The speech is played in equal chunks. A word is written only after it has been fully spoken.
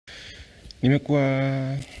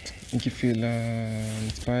Nimekuwa nikifeel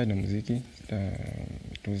inspired na muziki.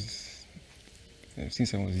 It was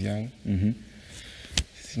since I was young.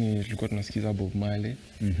 Sisi tulikuwa tunasikiza Bob Marley.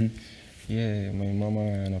 Yeah, my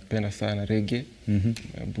mama anapenda sana reggae.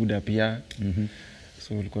 Buda pia.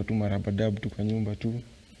 So ilikuwa tu marabadab tu kwa nyumba tu.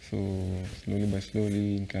 So slowly by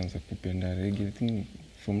slowly nikaanza kupenda reggae. I think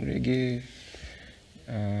from reggae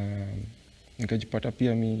nikajipata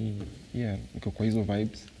pia niko kwa hizo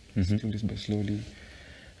vibes. Slowly by slowly.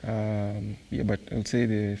 Yeah, but I would say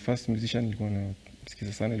the first musician nilikuwa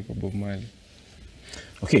nasikiza sana ilikuwa Bob Marley.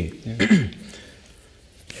 Okay. Yeah.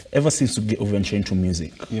 Ever since you venture into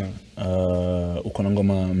music, uko na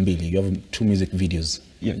ngoma mbili. You have 2 music videos.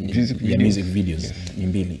 Yeah, music videos. Yes. Ni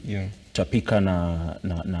mbili. Yeah. Tapika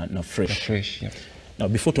na Fresh. Fresh, yeah. Now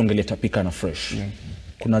before tuongelee Tapika na Fresh,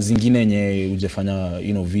 kuna zingine yenye ujefanya,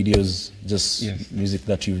 videos, just music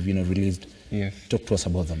that you've released. Yes. Talk to us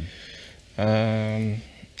about them. I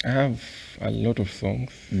have a lot of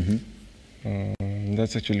songs.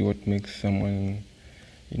 That's actually what makes someone,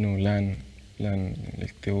 learn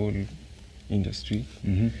like the whole industry.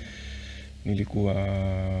 Nilikuwa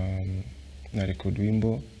na record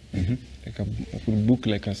wimbo. Like I could book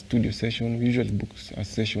like a studio session. We usually book a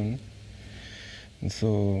session. And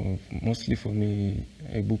so mostly for me,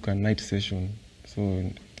 I book a night session. So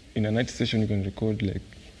in a night session, you can record like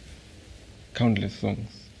countless songs.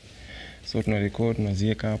 So tuna record,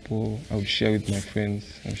 tunaziweka hapo. I would share with my friends.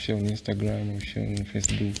 I would share on Instagram. I would share on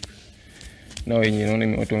Facebook. Now when you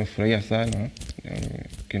know watu wamefurahia sana,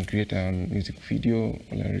 can create a music video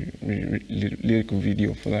or a lyrical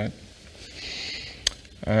video for that.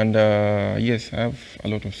 And yes, I have a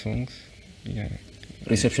lot of songs. Yeah.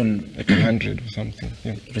 Reception like 100 or something.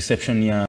 Yeah. Reception